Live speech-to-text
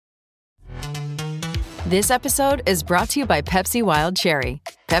This episode is brought to you by Pepsi Wild Cherry.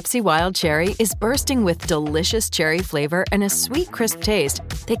 Pepsi Wild Cherry is bursting with delicious cherry flavor and a sweet, crisp taste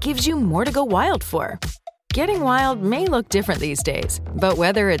that gives you more to go wild for. Getting wild may look different these days, but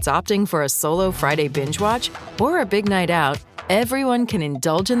whether it's opting for a solo Friday binge watch or a big night out, everyone can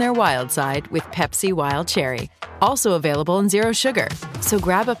indulge in their wild side with Pepsi Wild Cherry. Also available in Zero Sugar. So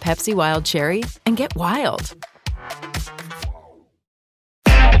grab a Pepsi Wild Cherry and get wild.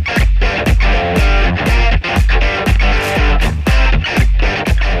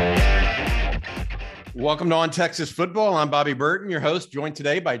 Welcome to On Texas Football. I'm Bobby Burton, your host, joined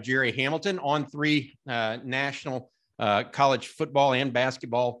today by Jerry Hamilton, On3 national college football and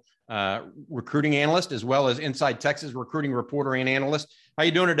basketball recruiting analyst, as well as Inside Texas recruiting reporter and analyst. How you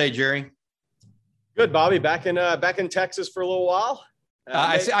doing today, Jerry? Good, Bobby. Back in Texas for a little while.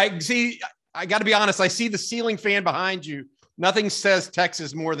 I see. I got to be honest. I see the ceiling fan behind you. Nothing says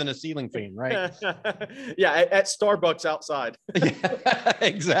Texas more than a ceiling fan, right? Yeah, at Starbucks outside. Yeah,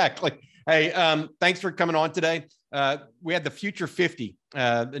 exactly. Hey, thanks for coming on today. We had the Future 50,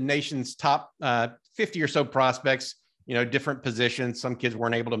 the nation's top 50 or so prospects, different positions. Some kids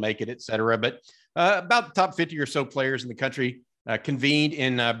weren't able to make it, et cetera. But about the top 50 or so players in the country convened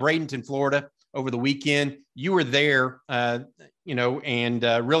in Bradenton, Florida over the weekend. You were there, and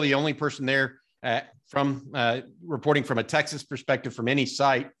really the only person there from reporting from a Texas perspective from any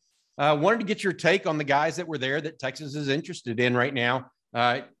site. Wanted to get your take on the guys that were there that Texas is interested in right now.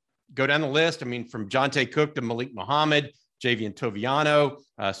 Go down the list. I mean, from Jonte Cook to Malik Muhammad, Javian Toviano,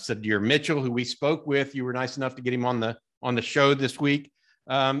 Sadir Mitchell, who we spoke with. You were nice enough to get him on the show this week.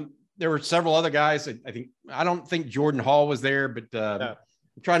 There were several other guys. I don't think Jordan Hall was there, but I'm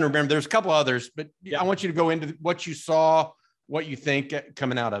trying to remember. There's a couple others, but I want you to go into what you saw, what you think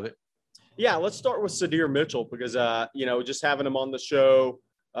coming out of it. Yeah, let's start with Sadir Mitchell because, just having him on the show,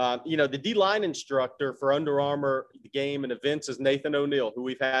 the D-line instructor for Under Armour game and events is Nathan O'Neill, who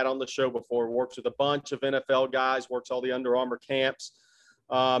we've had on the show before, works with a bunch of NFL guys, works all the Under Armour camps.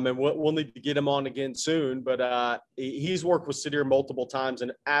 And we'll need to get him on again soon. But he's worked with Sadir multiple times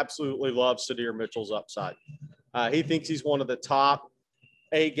and absolutely loves Sadir Mitchell's upside. He thinks he's one of the top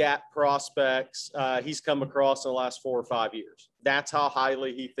A-gap prospects he's come across in the last 4 or 5 years. That's how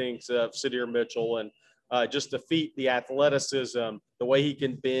highly he thinks of Sadir Mitchell, and just the feet, the athleticism, the way he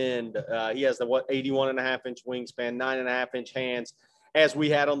can bend. He has the 81.5-inch wingspan, 9.5-inch hands, as we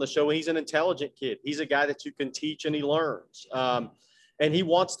had on the show. He's an intelligent kid. He's a guy that you can teach and he learns. And he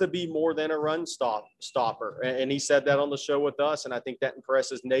wants to be more than a run stopper. And he said that on the show with us. And I think that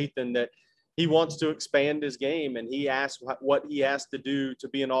impresses Nathan, that he wants to expand his game. And he asked what he has to do to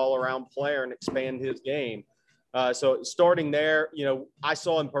be an all-around player and expand his game. So starting there, I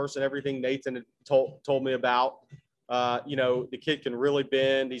saw in person everything Nathan had told me about. The kid can really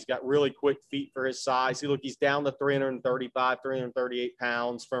bend. He's got really quick feet for his size. He's down to 335, 338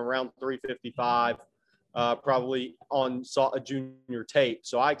 pounds from around 355, probably on a junior tape.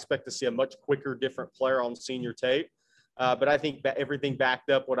 So I expect to see a much quicker, different player on senior tape. But I think that everything backed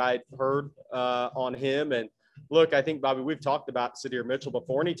up what I had heard on him. And look, I think, Bobby, we've talked about Sadir Mitchell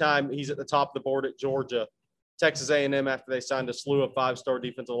before. Anytime he's at the top of the board at Georgia, Texas A&M, after they signed a slew of 5-star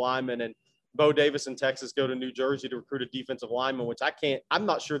defensive linemen, and Bo Davis and Texas go to New Jersey to recruit a defensive lineman, which I'm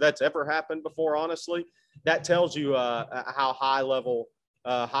not sure that's ever happened before, honestly. That tells you how high-level,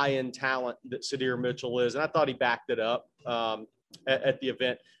 high-end talent that Sadir Mitchell is. And I thought he backed it up at the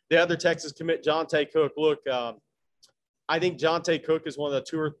event. The other Texas commit, Jonte Cook. Look, I think Jonte Cook is one of the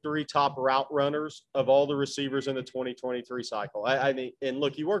 2 or 3 top route runners of all the receivers in the 2023 cycle. I think, and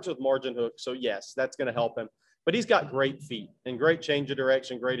look, he works with margin hook, so yes, that's going to help him. But he's got great feet and great change of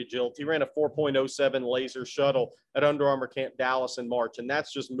direction, great agility. He ran a 4.07 laser shuttle at Under Armour Camp Dallas in March, and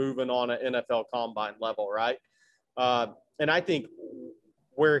that's just moving on an NFL combine level, right? And I think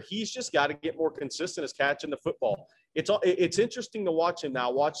where he's just got to get more consistent is catching the football. It's interesting to watch him now.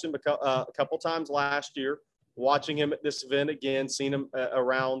 I watched him a couple times last year, watching him at this event again, seen him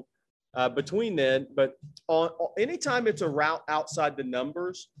around between then. But anytime it's a route outside the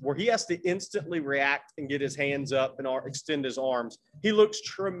numbers where he has to instantly react and get his hands up and extend his arms, he looks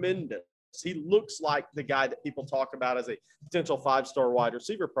tremendous. He looks like the guy that people talk about as a potential 5-star wide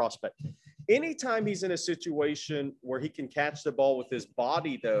receiver prospect. Anytime he's in a situation where he can catch the ball with his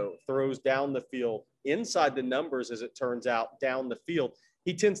body, though, throws down the field, inside the numbers, as it turns out, down the field,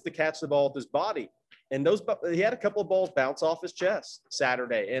 he tends to catch the ball with his body. And he had a couple of balls bounce off his chest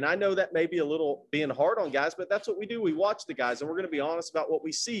Saturday. And I know that may be a little being hard on guys, but that's what we do. We watch the guys, and we're going to be honest about what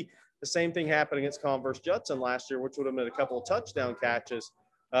we see. The same thing happened against Converse Judson last year, which would have been a couple of touchdown catches.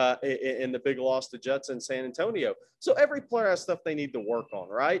 in the big loss to Jets in San Antonio. So every player has stuff they need to work on,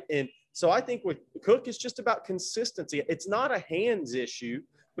 right? And so I think with Cook, it's just about consistency. It's not a hands issue,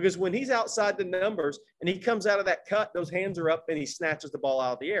 because when he's outside the numbers and he comes out of that cut, those hands are up and he snatches the ball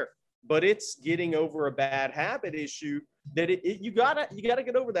out of the air. But it's getting over a bad habit issue that you gotta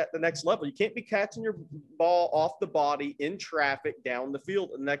get over that at the next level. You can't be catching your ball off the body in traffic down the field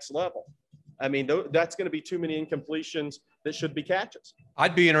at the next level. I mean, that's going to be too many incompletions that should be catches.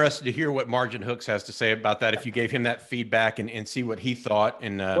 I'd be interested to hear what Margin Hooks has to say about that if you gave him that feedback and see what he thought.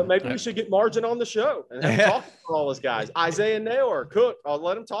 And well, maybe we should get Margin on the show and have talk about all those guys. Isaiah Naylor, Cook, I'll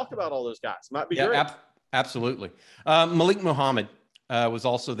let him talk about all those guys. Might be great. Absolutely. Malik Muhammad was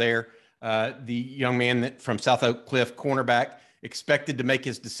also there. The young man from South Oak Cliff, cornerback, expected to make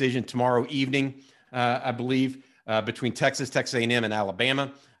his decision tomorrow evening, I believe, between Texas A&M, and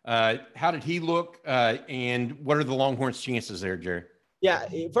Alabama. How did he look, and what are the Longhorns' chances there, Jerry? Yeah,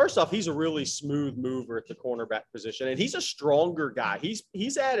 first off, he's a really smooth mover at the cornerback position, and he's a stronger guy.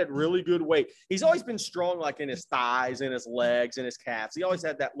 He's added really good weight. He's always been strong, like in his thighs, in his legs, in his calves. He always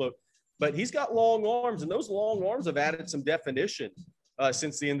had that look, but he's got long arms, and those long arms have added some definition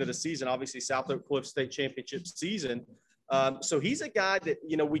since the end of the season. Obviously, South Oak Cliff State Championship season. So he's a guy that,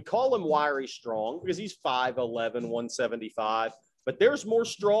 we call him wiry strong because he's 5'11", 175. But there's more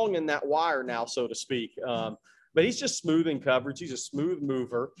strong in that wire now, so to speak. But he's just smooth in coverage. He's a smooth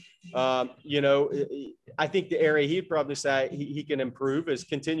mover. I think the area he'd probably say he can improve is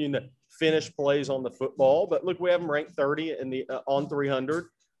continuing to finish plays on the football. But look, we have him ranked 30 in the on 300.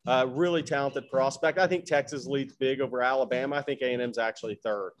 Really talented prospect. I think Texas leads big over Alabama. I think A&M's actually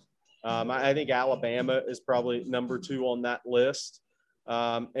third. I think Alabama is probably number 2 on that list.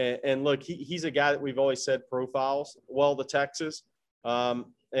 And look, he's a guy that we've always said profiles well to Texas.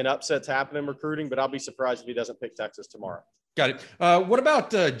 And upsets happen in recruiting, but I'll be surprised if he doesn't pick Texas tomorrow. Got it. What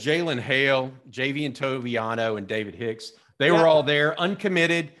about Jalen Hale, Javian Toviano, and David Hicks? They were all there,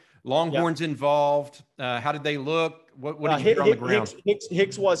 uncommitted, Longhorns involved. How did they look? What did you hear on the ground?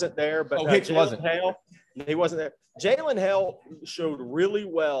 Hicks wasn't there, but Hicks wasn't. Hale, he wasn't there. Jalen Hale showed really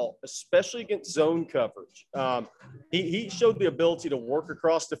well, especially against zone coverage. He showed the ability to work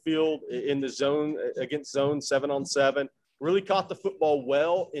across the field in the zone, against zone 7-on-7. Really caught the football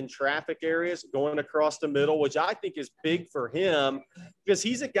well in traffic areas, going across the middle, which I think is big for him because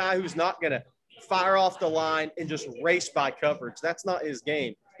he's a guy who's not going to fire off the line and just race by coverage. That's not his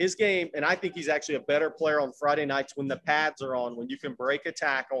game. His game, and I think he's actually a better player on Friday nights when the pads are on, when you can break a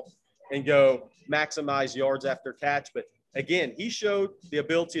tackle and go maximize yards after catch. But again, he showed the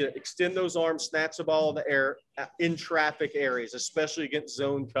ability to extend those arms, snatch the ball in the air in traffic areas, especially against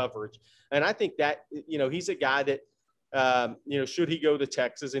zone coverage. And I think that, he's a guy that, should he go to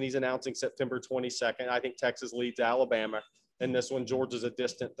Texas, and he's announcing September 22nd, I think Texas leads Alabama in this one. Georgia's a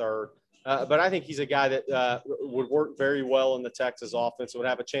distant third. But I think he's a guy that would work very well in the Texas offense, would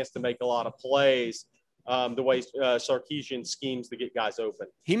have a chance to make a lot of plays the way Sarkisian schemes to get guys open.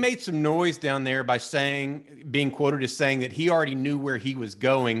 He made some noise down there by being quoted as saying that he already knew where he was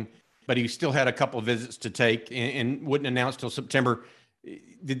going, but he still had a couple of visits to take and wouldn't announce till September.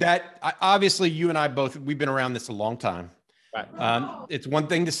 Did that, obviously you and I both, we've been around this a long time. Right. It's one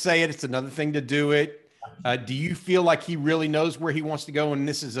thing to say it. It's another thing to do it. Do you feel like he really knows where he wants to go and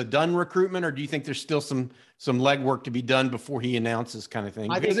this is a done recruitment, or do you think there's still some legwork to be done before he announces, kind of thing?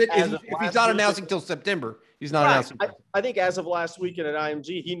 Because if he's not announcing till September, he's not announcing. I think as of last weekend at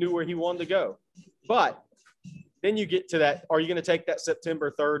IMG, he knew where he wanted to go. But then you get to that, are you going to take that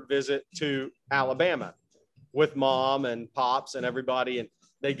September 3rd visit to Alabama with mom and pops and everybody, and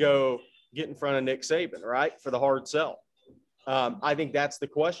they go get in front of Nick Saban, right, for the hard sell? I think that's the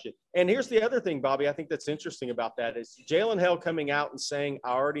question. And here's the other thing, Bobby, I think that's interesting about that is Jalen Hale coming out and saying,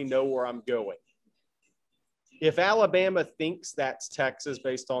 I already know where I'm going. If Alabama thinks that's Texas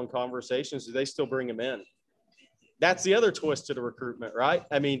based on conversations, do they still bring him in? That's the other twist to the recruitment, right?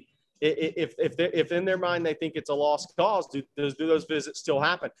 I mean, if in their mind they think it's a lost cause, do those visits still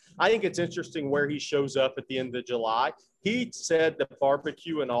happen? I think it's interesting where he shows up at the end of July. He said the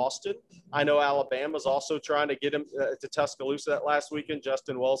barbecue in Austin. I know Alabama's also trying to get him to Tuscaloosa that last weekend.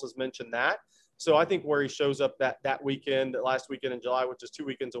 Justin Wells has mentioned that. So I think where he shows up that weekend, last weekend in July, which is 2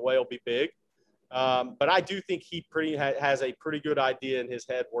 weekends away, will be big. But I do think he has a pretty good idea in his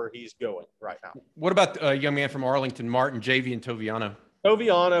head where he's going right now. What about a young man from Arlington, Martin, Javian Toviano?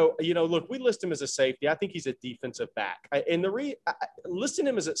 Toviano, look, we list him as a safety. I think he's a defensive back. And listing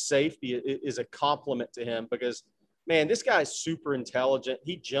him as a safety is a compliment to him because, man, this guy is super intelligent.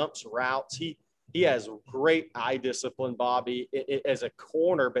 He jumps routes. He has great eye discipline, Bobby, as a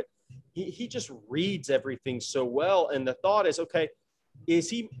corner, but he just reads everything so well. And the thought is, okay,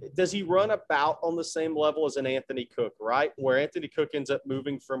 does he run about on the same level as an Anthony Cook, right? Where Anthony Cook ends up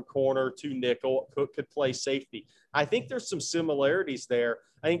moving from corner to nickel. Cook could play safety. I think there's some similarities there.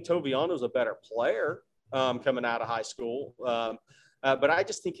 I think Toviano's a better player coming out of high school. But I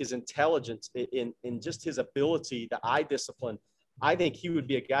just think his intelligence in just his ability, the eye discipline, I think he would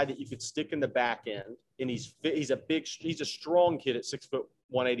be a guy that you could stick in the back end. And he's a strong kid at 6 foot,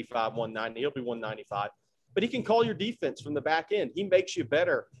 185, 190. He'll be 195. But he can call your defense from the back end. He makes you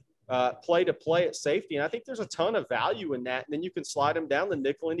better play to play at safety. And I think there's a ton of value in that. And then you can slide him down the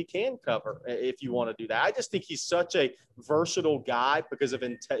nickel and he can cover if you want to do that. I just think he's such a versatile guy because of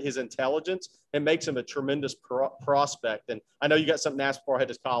his intelligence. It makes him a tremendous prospect. And I know you got something to ask before I head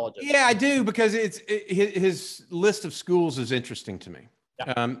to college. Yeah, I do, because his list of schools is interesting to me.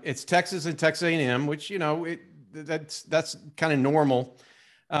 Yeah. It's Texas and Texas A&M, which, that's kind of normal.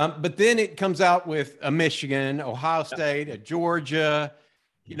 But then it comes out with a Michigan, Ohio State, a Georgia,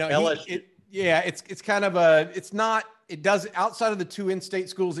 LSU. It's kind of it does, outside of the two in-state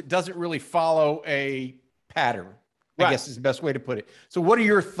schools, it doesn't really follow a pattern, I guess is the best way to put it. So what are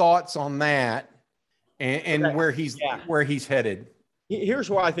your thoughts on that and where he's headed? Here's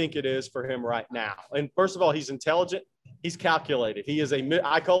where I think it is for him right now. And first of all, he's intelligent. He's calculated. He is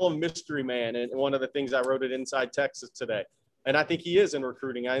I call him mystery man. And one of the things I wrote at Inside Texas today. And I think he is in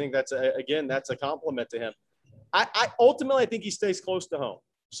recruiting. I think that's a compliment to him. I ultimately think he stays close to home.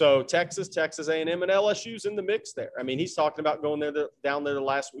 So Texas A&M, and LSU's in the mix there. I mean, he's talking about going down there the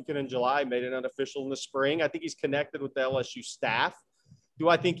last weekend in July, made it unofficial in the spring. I think he's connected with the LSU staff. Do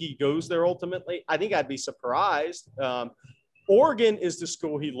I think he goes there ultimately? I think I'd be surprised. Oregon is the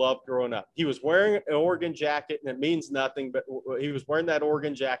school he loved growing up. He was wearing an Oregon jacket, and it means nothing, but he was wearing that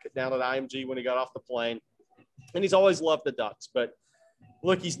Oregon jacket down at IMG when he got off the plane. And he's always loved the Ducks. But,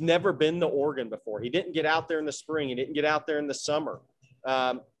 look, he's never been to Oregon before. He didn't get out there in the spring. He didn't get out there in the summer.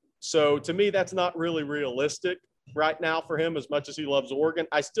 So, to me, that's not really realistic right now for him as much as he loves Oregon.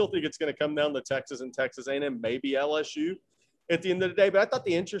 I still think it's going to come down to Texas and Texas A&M, maybe LSU at the end of the day. But I thought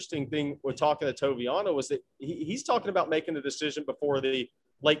the interesting thing with talking to Toviano was that he's talking about making a decision before the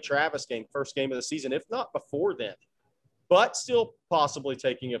Lake Travis game, first game of the season, if not before then. But still possibly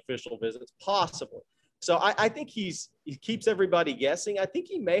taking official visits, possibly. So I think he keeps everybody guessing. I think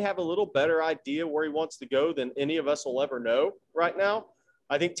he may have a little better idea where he wants to go than any of us will ever know right now.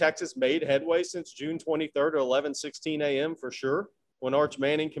 I think Texas made headway since June 23rd at 11:16 a.m. for sure. When Arch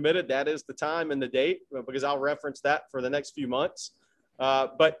Manning committed, that is the time and the date, because I'll reference that for the next few months.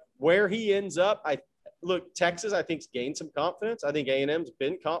 But where he ends up, Texas, I think, gained some confidence. I think A&M's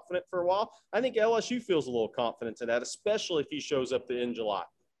been confident for a while. I think LSU feels a little confidence in that, especially if he shows up in July.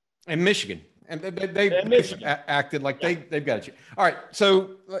 And Michigan. And they acted like they've got it. All right,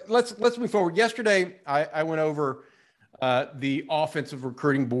 so let's move forward. Yesterday, I went over the offensive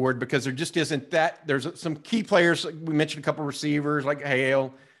recruiting board because there just isn't that. There's some key players. We mentioned a couple of receivers like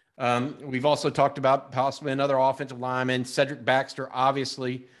Hale. We've also talked about possibly another offensive lineman, Cedric Baxter,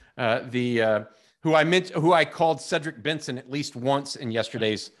 obviously, who I called Cedric Benson at least once in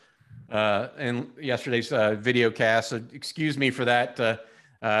yesterday's video cast. So excuse me for that.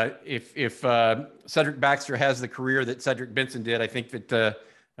 If Cedric Baxter has the career that Cedric Benson did, I think that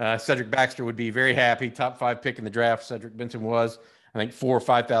Cedric Baxter would be very happy. Top 5 pick in the draft. Cedric Benson was, I think, 4,000 or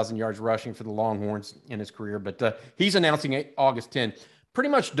 5,000 yards rushing for the Longhorns in his career. But he's announcing August 10. Pretty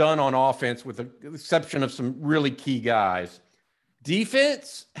much done on offense with the exception of some really key guys.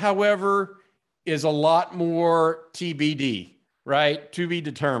 Defense, however, is a lot more TBD, right? To be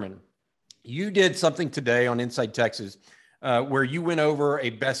determined. You did something today on Inside Texas where you went over a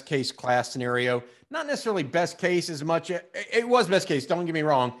best case class scenario, not necessarily best case as much. It was best case, don't get me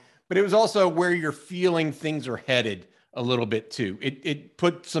wrong, but it was also where you're feeling things are headed a little bit too. It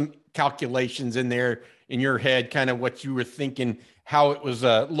put some calculations in there in your head, kind of what you were thinking, how it was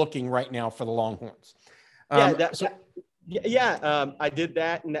looking right now for the Longhorns. I did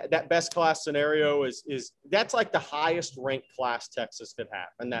that. And that best class scenario is that's like the highest ranked class Texas could have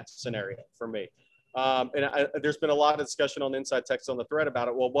in that scenario for me. There's been a lot of discussion on Inside Texas on the thread about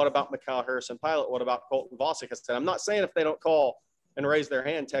it. Well, what about Mikhail Harrison-Pilot? What about Colton Vosick? I said, I'm not saying if they don't call and raise their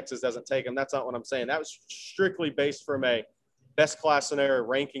hand, Texas doesn't take them. That's not what I'm saying. That was strictly based from a best class scenario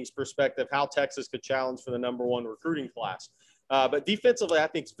rankings perspective, how Texas could challenge for the number 1 recruiting class. But defensively, I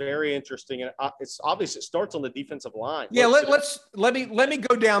think it's very interesting, and it's obvious it starts on the defensive line. Yeah, let me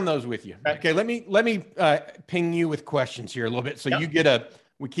go down those with you. Okay, let me ping you with questions here a little bit, so you get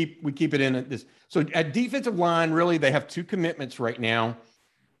we keep it in at this. So at defensive line, really, they have 2 commitments right now: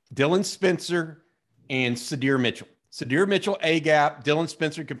 Dylan Spencer and Sadir Mitchell. Sadir Mitchell, A gap. Dylan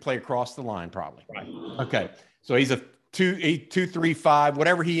Spencer can play across the line, probably. Right. Okay, so he's a 2.35,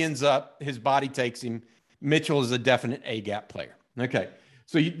 whatever he ends up, his body takes him. Mitchell is a definite A gap player. Okay.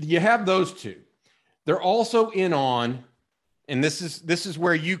 So you have those two. They're also in on, and this is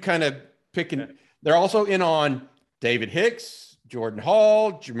where you kind of pick and they're also in on David Hicks, Jordan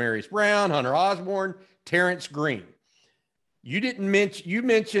Hall, Jamarius Brown, Hunter Osborne, Terrence Green. You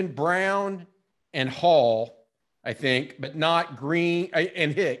mentioned Brown and Hall, I think, but not Green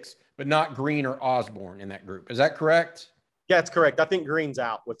and Hicks, but not Green or Osborne in that group. Is that correct? Yeah, it's correct. I think Green's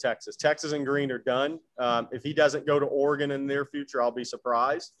out with Texas. Texas and Green are done. If he doesn't go to Oregon in the near future, I'll be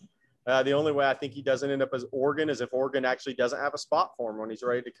surprised. The only way I think he doesn't end up as Oregon is if Oregon actually doesn't have a spot for him when he's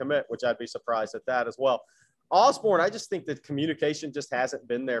ready to commit, which I'd be surprised at that as well. Osborne, I just think that communication just hasn't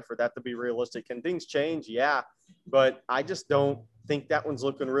been there for that to be realistic. Can things change? Yeah, but I just don't think that one's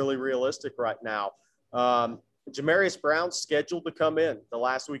looking really realistic right now. Jamarius Brown's scheduled to come in the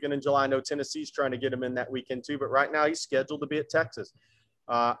last weekend in July. I know Tennessee's trying to get him in that weekend too, but right now he's scheduled to be at Texas.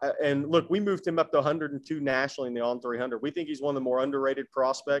 And look, we moved him up to 102 nationally in the On 300. We think he's one of the more underrated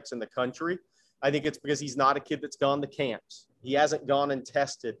prospects in the country. I think it's because he's not a kid that's gone to camps. He hasn't gone and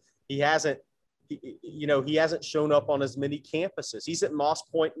tested. He hasn't shown up on as many campuses. He's at Moss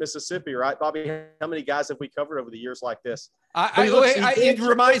Point, Mississippi, right, Bobby? How many guys have we covered over the years like this? It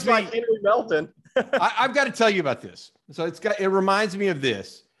reminds me. Like Henry Melton. I've got to tell you about this. So it reminds me of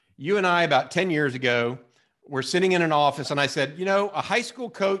this. You and I, about 10 years ago, were sitting in an office, and I said, a high school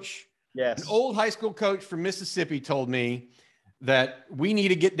coach, an old high school coach from Mississippi told me that we need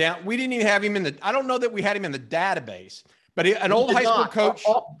to get down. We didn't even have him I don't know that we had him in the database. But an old high school coach.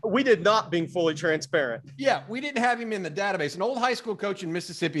 We did not, being fully transparent. Yeah, we didn't have him in the database. An old high school coach in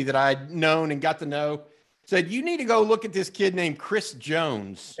Mississippi that I'd known and got to know said, you need to go look at this kid named Chris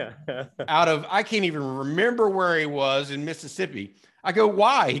Jones I can't even remember where he was in Mississippi. I go,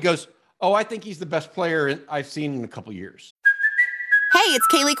 why? He goes, I think he's the best player I've seen in a couple of years. Hey, it's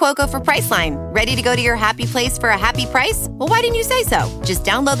Kaylee Cuoco for Priceline. Ready to go to your happy place for a happy price? Well, why didn't you say so? Just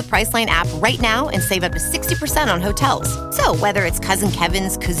download the Priceline app right now and save up to 60% on hotels. So whether it's Cousin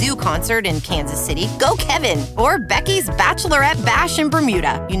Kevin's Kazoo Concert in Kansas City, go Kevin, or Becky's Bachelorette Bash in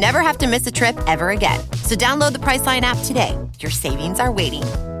Bermuda, you never have to miss a trip ever again. So download the Priceline app today. Your savings are waiting.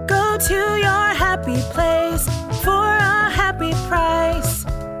 Go to your happy place for a happy price.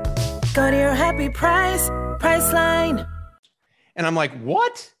 Go to your happy price, Priceline. And I'm like,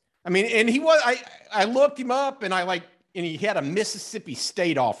 what? I mean, and I looked him up and he had a Mississippi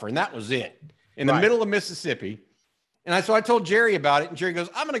State offer, and that was it in the middle of Mississippi. And so I told Jerry about it, and Jerry goes,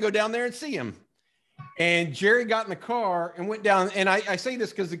 I'm going to go down there and see him. And Jerry got in the car and went down. And I say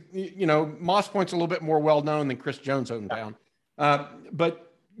this because, Moss Point's a little bit more well-known than Chris Jones' hometown.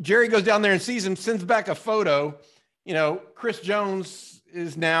 But Jerry goes down there and sees him, sends back a photo. Chris Jones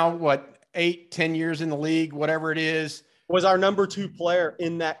is now, 8-10 years in the league, whatever it is. Was our number 2 player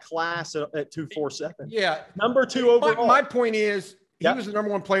in that class at 247. Yeah. Number 2 overall. My point is, he was the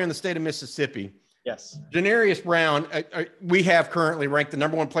number 1 player in the state of Mississippi. Yes. Janarius Brown, we have currently ranked the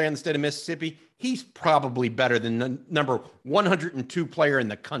number 1 player in the state of Mississippi. He's probably better than the number 102 player in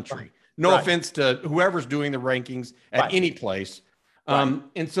the country. No offense to whoever's doing the rankings at any place.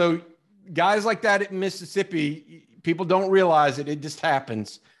 And so guys like that at Mississippi, people don't realize it. It just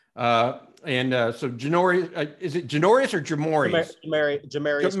happens. So Janorius, is it Janorius or Jamorius?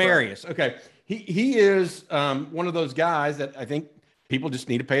 Jamarius. Okay. He is one of those guys that I think people just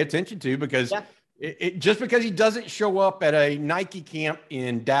need to pay attention to because just because he doesn't show up at a Nike camp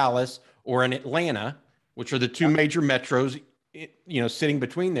in Dallas or in Atlanta, which are the 2 major metros, sitting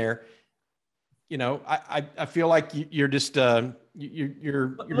between there, I feel like you're just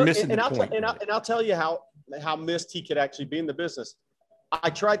you're missing the point. And I'll tell you how missed he could actually be in the business. I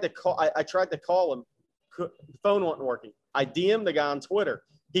tried to call him. The phone wasn't working. I DM'd the guy on Twitter.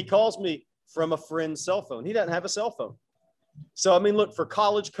 He calls me from a friend's cell phone. He doesn't have a cell phone. So, look, for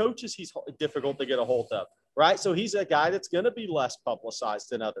college coaches, he's difficult to get a hold of, right? So he's a guy that's going to be less publicized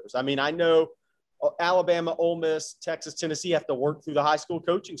than others. I know Alabama, Ole Miss, Texas, Tennessee have to work through the high school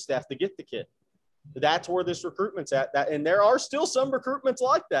coaching staff to get the kid. That's where this recruitment's at. And there are still some recruitments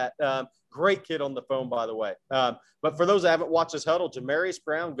like that. Great kid on the phone, by the way. But for those that haven't watched this huddle, Jamarius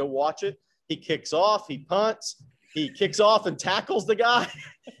Brown, go watch it. He kicks off, he punts, he kicks off and tackles the guy.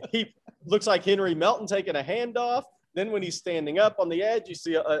 He looks like Henry Melton taking a handoff. Then when he's standing up on the edge, you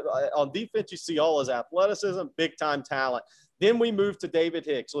see on defense, you see all his athleticism, big-time talent. Then we move to David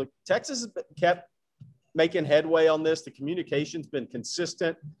Hicks. Look, Texas has kept making headway on this. The communication's been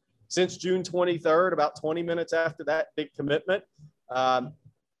consistent since June 23rd, about 20 minutes after that big commitment.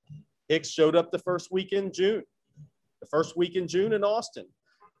 Hicks showed up the first week in June in Austin.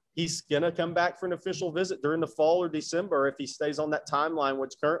 he's going to come back for an official visit during the fall or December if he stays on that timeline,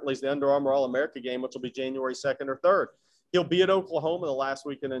 which currently is the Under Armour All-America game, which will be January 2nd or 3rd. He'll be at Oklahoma the last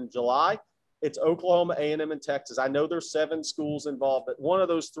weekend in July. It's Oklahoma, A&M, and Texas. I know there's 7 schools involved, but one of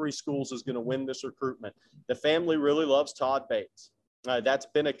those 3 schools is going to win this recruitment. The family really loves Todd Bates. That's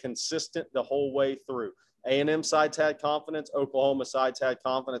been a consistent the whole way through. A&M sides had confidence. Oklahoma sides had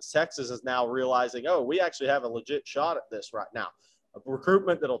confidence. Texas is now realizing, oh, we actually have a legit shot at this right now. A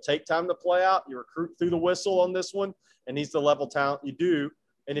recruitment that'll take time to play out. You recruit through the whistle on this one, and he's the level talent you do.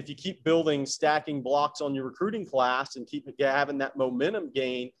 And if you keep building, stacking blocks on your recruiting class and keep having that momentum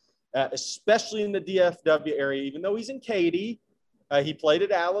gain, especially in the DFW area, even though he's in Katy, he played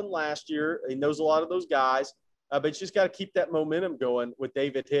at Allen last year. He knows a lot of those guys, but you just got to keep that momentum going with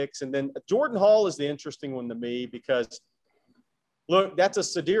David Hicks. And then Jordan Hall is the interesting one to me because, look, that's a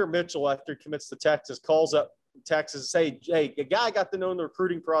Sadir Mitchell after he commits to Texas, calls up Texas and say, hey, a guy got to know in the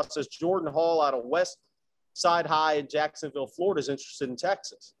recruiting process, Jordan Hall out of West Side High in Jacksonville, Florida, is interested in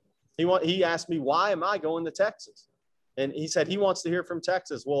Texas. He asked me, why am I going to Texas? And he said he wants to hear from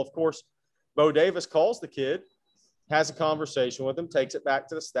Texas. Well, of course, Bo Davis calls the kid, has a conversation with him, takes it back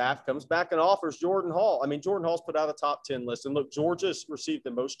to the staff, comes back and offers Jordan Hall. I mean, Jordan Hall's put out a top 10 list. And look, Georgia's received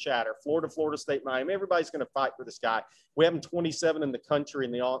the most chatter. Florida State, Miami. Everybody's going to fight for this guy. We have him 27 in the country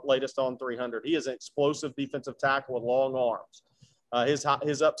in the latest on 300. He is an explosive defensive tackle with long arms.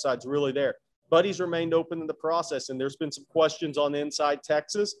 His upside's really there. But he's remained open in the process, and there's been some questions on the inside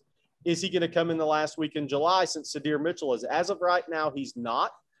Texas. Is he going to come in the last week in July since Sadir Mitchell is? As of right now, he's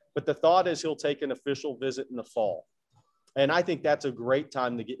not. But the thought is he'll take an official visit in the fall. And I think that's a great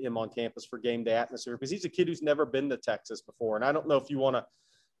time to get him on campus for game day atmosphere because he's a kid who's never been to Texas before. And I don't know if you want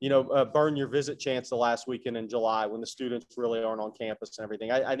to, burn your visit chance the last weekend in July when the students really aren't on campus and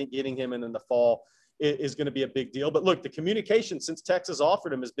everything. I think getting him in the fall is going to be a big deal. But look, the communication since Texas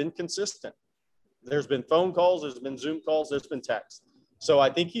offered him has been consistent. There's been phone calls, there's been Zoom calls, there's been text. So I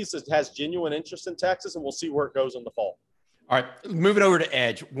think he has genuine interest in Texas, and we'll see where it goes in the fall. All right, moving over to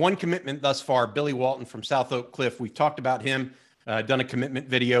edge. One commitment thus far, Billy Walton from South Oak Cliff. We've talked about him, done a commitment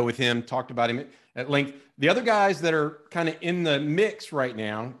video with him, talked about him at length. The other guys that are kind of in the mix right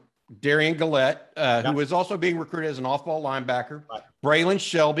now, Darian Gillette, who is also being recruited as an off-ball linebacker, right. Braylon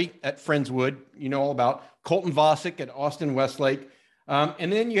Shelby at Friendswood, you know all about, Colton Vosick at Austin Westlake.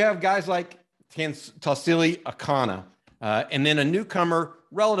 And then you have guys like Tausili Akana, and then a newcomer,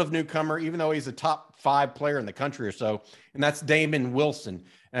 relative newcomer, even though he's a top 5 player in the country or so, and that's Damon Wilson.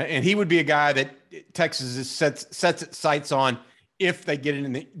 And he would be a guy that Texas sets its sights on if they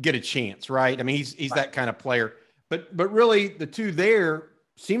get a chance, right? I mean, he's that kind of player. But really, the two there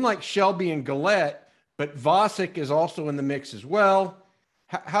seem like Shelby and Gillette, but Vosick is also in the mix as well.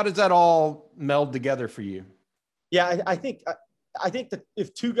 How does that all meld together for you? Yeah, I think that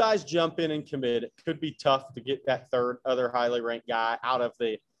if 2 guys jump in and commit, it could be tough to get that third other highly ranked guy out of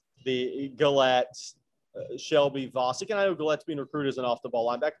the Gillette, Shelby, Vosick. And I know Gillette's being recruited as an off-the-ball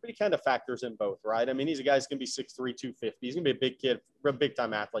linebacker, but he kind of factors in both, right? I mean, he's a guy who's going to be 6'3", 250. He's going to be a big kid, a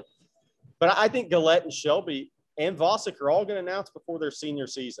big-time athlete. But I think Gillette and Shelby and Vosick are all going to announce before their senior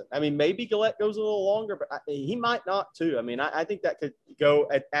season. I mean, maybe Gillette goes a little longer, but he might not too. I mean, I think that could go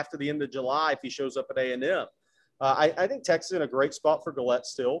after the end of July if he shows up at A&M. I think Texas is in a great spot for Gillette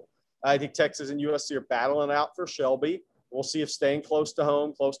still. I think Texas and USC are battling it out for Shelby. We'll see if staying close to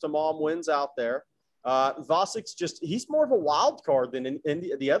home, close to mom wins out there. Vosick's he's more of a wild card than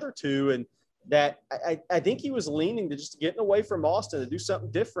in the other two. And that I think he was leaning to just getting away from Austin to do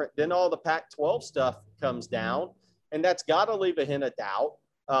something different. Then all the Pac-12 stuff comes down, and that's got to leave a hint of doubt.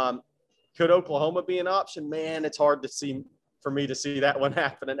 Could Oklahoma be an option? Man, it's hard for me to see that one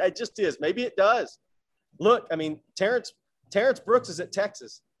happening. It just is. Maybe it does. Look, I mean, Terrence Brooks is at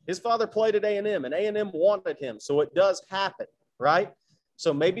Texas. His father played at A&M, and A&M wanted him. So it does happen, right?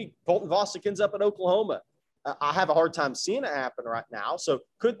 So maybe Colton Vosick ends up at Oklahoma. I have a hard time seeing it happen right now. So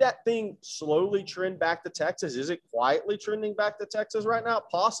could that thing slowly trend back to Texas? Is it quietly trending back to Texas right now?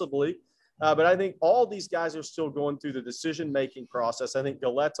 Possibly. But I think all these guys are still going through the decision-making process. I think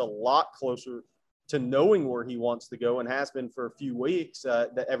Gillette's a lot closer to knowing where he wants to go and has been for a few weeks.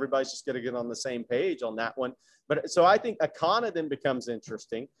 That everybody's just going to get on the same page on that one. But so I think Akana then becomes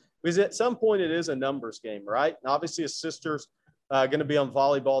interesting because at some point it is a numbers game, right? And obviously his sister's going to be on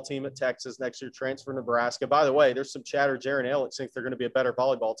volleyball team at Texas next year, transfer to Nebraska. By the way, there's some chatter. Jaron Elliott thinks they're going to be a better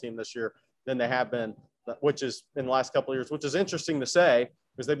volleyball team this year than they have been, which is in the last couple of years, which is interesting to say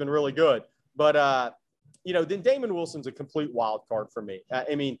because they've been really good. But, then Damon Wilson's a complete wild card for me.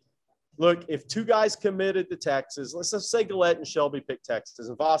 I mean, look, if 2 guys committed to Texas, let's just say Gillette and Shelby pick Texas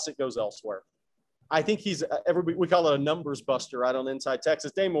and Vosick goes elsewhere. I think he's everybody. We call it a numbers buster right on Inside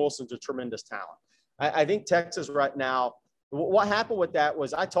Texas. Damon Wilson's a tremendous talent. I think Texas right now. What happened with that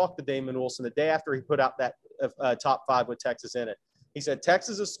was I talked to Damon Wilson the day after he put out that top 5 with Texas in it. He said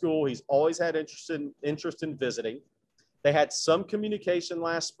Texas is a school he's always had interest in visiting. They had some communication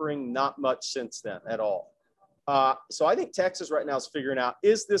last spring, not much since then at all. So I think Texas right now is figuring out,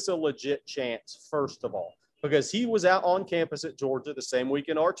 is this a legit chance, first of all? Because he was out on campus at Georgia the same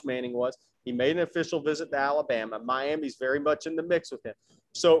weekend Arch Manning was. He made an official visit to Alabama. Miami's very much in the mix with him.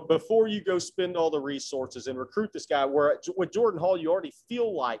 So before you go spend all the resources and recruit this guy, where with Jordan Hall, you already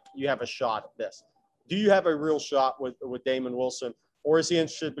feel like you have a shot at this. Do you have a real shot with Damon Wilson, or is he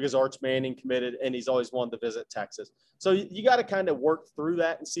interested because Arch Manning committed and he's always wanted to visit Texas? So you got to kind of work through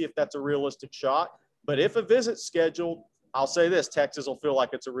that and see if that's a realistic shot. But if a visit's scheduled, I'll say this, Texas will feel like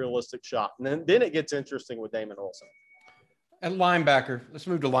it's a realistic shot. And then it gets interesting with Damon Wilson. At linebacker, let's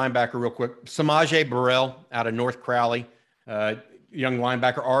move to linebacker real quick. Samaje Burrell out of North Crowley, young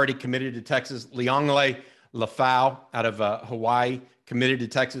linebacker already committed to Texas. Leongle Lafau out of Hawaii committed to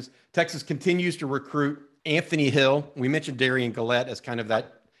Texas. Texas continues to recruit Anthony Hill. We mentioned Darian Gillette as kind of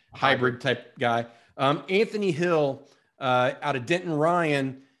that hybrid type guy. Anthony Hill out of Denton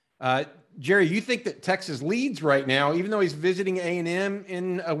Ryan. Jerry, you think that Texas leads right now, even though he's visiting A&M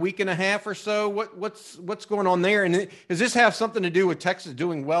in a week and a half or so? What's going on there? And does this have something to do with Texas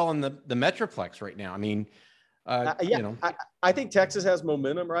doing well in the Metroplex right now? I mean, I think Texas has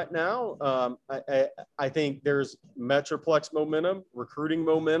momentum right now. I think there's Metroplex momentum, recruiting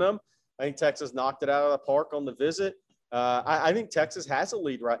momentum. I think Texas knocked it out of the park on the visit. I think Texas has a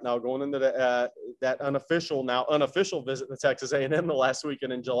lead right now going into that unofficial visit to Texas A&M the last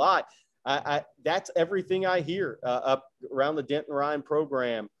weekend in July. That's everything I hear up around the Denton Ryan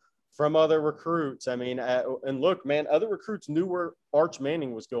program from other recruits. I mean, and look, man, other recruits knew where Arch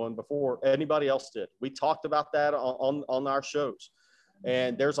Manning was going before anybody else did. We talked about that on our shows.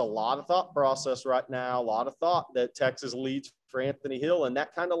 And there's a lot of thought process right now, a lot of thought that Texas leads for Anthony Hill. And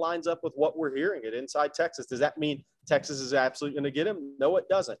that kind of lines up with what we're hearing at Inside Texas. Does that mean Texas is absolutely going to get him? No, it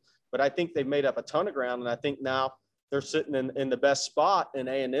doesn't. But I think they've made up a ton of ground. And I think now they're sitting in the best spot, and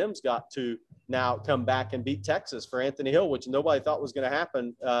A&M's got to now come back and beat Texas for Anthony Hill, which nobody thought was going to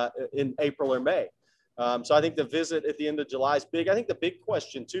happen in April or May. So I think the visit at the end of July is big. I think the big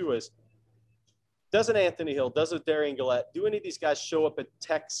question, too, is doesn't Anthony Hill, doesn't Darian Gillette, do any of these guys show up at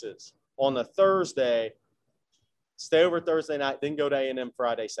Texas on a Thursday, stay over Thursday night, then go to A&M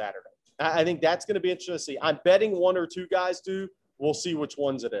Friday, Saturday? I think that's going to be interesting to see. I'm betting one or two guys do. We'll see which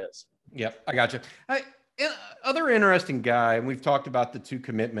ones it is. Yep, I got you. Other interesting guy, and we've talked about the two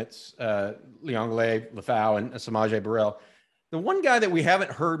commitments, Leongle Lafau and Samaje Burrell. The one guy that we haven't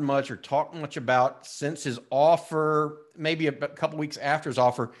heard much or talked much about since his offer, maybe a couple weeks after his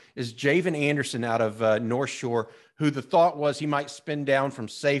offer, is Javen Anderson out of North Shore, who the thought was he might spin down from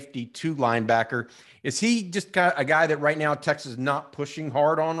safety to linebacker. Is he just a guy that right now Texas is not pushing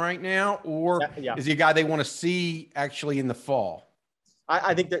hard on right now, or is he a guy they want to see actually in the fall?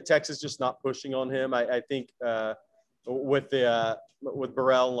 I think that Texas is just not pushing on him. I think with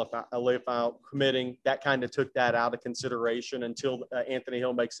Burrell and Lafau committing, that kind of took that out of consideration until Anthony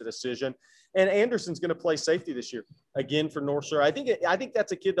Hill makes a decision. And Anderson's going to play safety this year again for North Shore. I think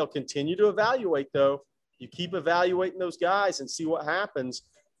that's a kid they'll continue to evaluate, though. You keep evaluating those guys and see what happens,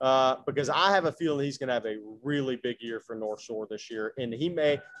 because I have a feeling he's going to have a really big year for North Shore this year. And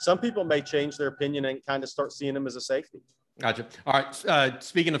some people may change their opinion and kind of start seeing him as a safety. Gotcha. All right.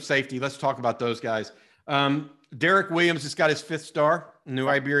 Speaking of safety, let's talk about those guys. Derek Williams just got his 5th star, New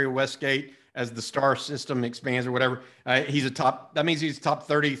Iberia Westgate, as the star system expands or whatever. That means he's a top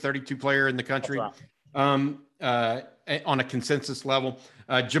 30, 32 player in the country. Right. On a consensus level.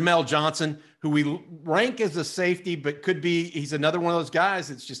 Jamel Johnson, who we rank as a safety, but he's another one of those guys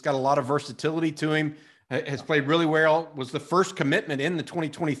that's just got a lot of versatility to him, has played really well, was the first commitment in the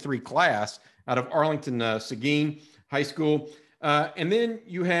 2023 class out of Arlington Seguin High School. And then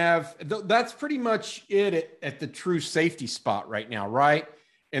you have, that's pretty much it at the true safety spot right now, right?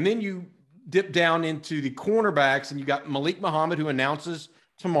 And then you dip down into the cornerbacks, and you got Malik Muhammad, who announces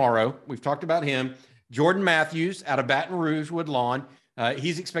tomorrow. We've talked about him. Jordan Matthews out of Baton Rouge, Woodlawn.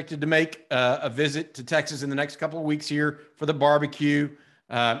 He's expected to make a visit to Texas in the next couple of weeks here for the barbecue.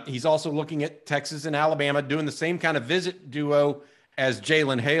 He's also looking at Texas and Alabama, doing the same kind of visit duo as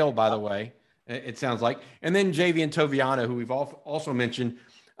Jalen Hale, by the way. It sounds like. And then Javian Toviano, who we've also mentioned.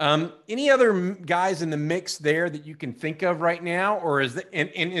 Any other guys in the mix there that you can think of right now? Or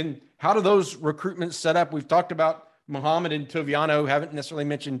and how do those recruitments set up? We've talked about Muhammad and Toviano, haven't necessarily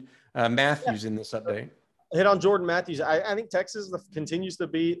mentioned Matthews in this update. hit on Jordan Matthews. I think Texas continues to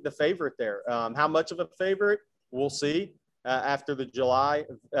be the favorite there. How much of a favorite, we'll see after the July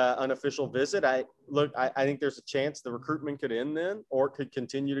unofficial visit. I think there's a chance the recruitment could end then, or it could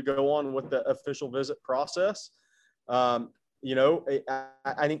continue to go on with the official visit process. I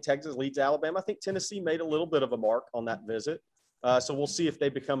think Texas leads Alabama. I think Tennessee made a little bit of a mark on that visit. So we'll see if they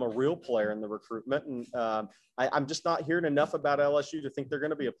become a real player in the recruitment. And I'm just not hearing enough about LSU to think they're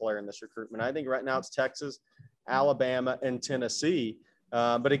going to be a player in this recruitment. I think right now it's Texas, Alabama, and Tennessee.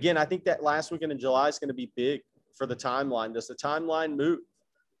 But again, I think that last weekend in July is going to be big for the timeline. Does the timeline move?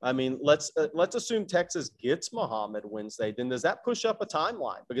 I mean, let's assume Texas gets Muhammad Wednesday. Then does that push up a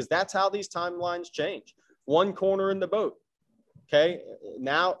timeline? Because that's how these timelines change. One corner in the boat. Okay.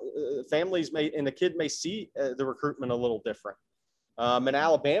 Now families and the kid may see the recruitment a little different. And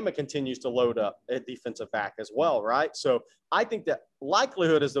Alabama continues to load up at defensive back as well, right? So I think that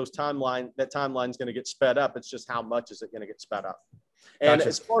likelihood is that timeline is going to get sped up. It's just how much is it going to get sped up? And Gotcha.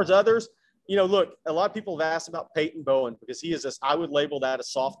 As far as others, look, a lot of people have asked about Peyton Bowen because I would label that a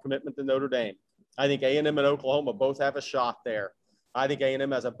soft commitment to Notre Dame. I think A&M and Oklahoma both have a shot there. I think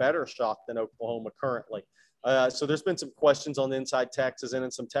A&M has a better shot than Oklahoma currently. So there's been some questions on the Inside Texas and in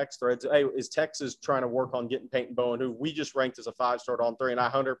some text threads. Hey, is Texas trying to work on getting Peyton Bowen, who we just ranked as a 5-star on 3, and I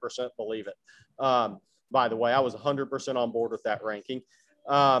 100% believe it. By the way, I was 100% on board with that ranking.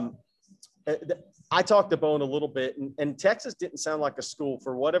 I talked to Bowen a little bit, and Texas didn't sound like a school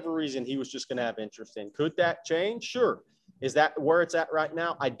for whatever reason he was just going to have interest in. Could that change? Sure. Is that where it's at right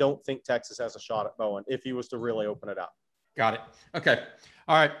now? I don't think Texas has a shot at Bowen if he was to really open it up. Got it. Okay.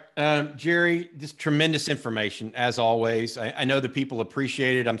 All right. Jerry, just tremendous information as always. I know the people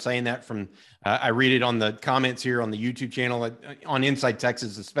appreciate it. I'm saying that from, I read it on the comments here on the YouTube channel, on Inside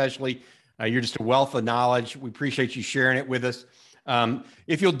Texas especially. You're just a wealth of knowledge. We appreciate you sharing it with us.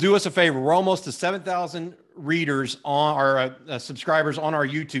 If you'll do us a favor, we're almost to 7,000 readers on our subscribers on our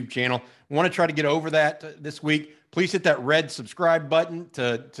YouTube channel. We want to try to get over that this week. Please hit that red subscribe button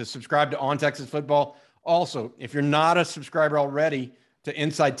to subscribe to On Texas Football. Also, if you're not a subscriber already to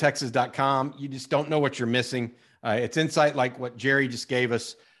InsideTexas.com, you just don't know what you're missing. It's insight like what Jerry just gave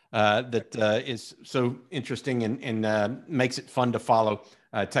us that is so interesting and makes it fun to follow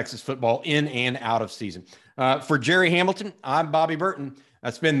Texas football in and out of season. For Jerry Hamilton, I'm Bobby Burton.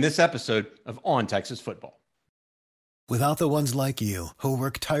 That's been this episode of On Texas Football. Without the ones like you, who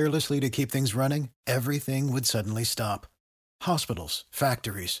work tirelessly to keep things running, everything would suddenly stop. Hospitals,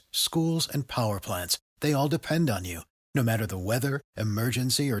 factories, schools, and power plants, they all depend on you. No matter the weather,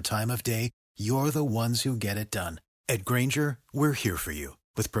 emergency, or time of day, you're the ones who get it done. At Grainger, we're here for you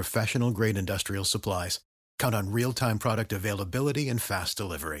with professional-grade industrial supplies. Count on real-time product availability and fast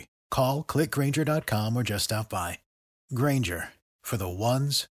delivery. Call, click Grainger.com, or just stop by. Grainger, for the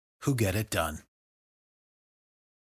ones who get it done.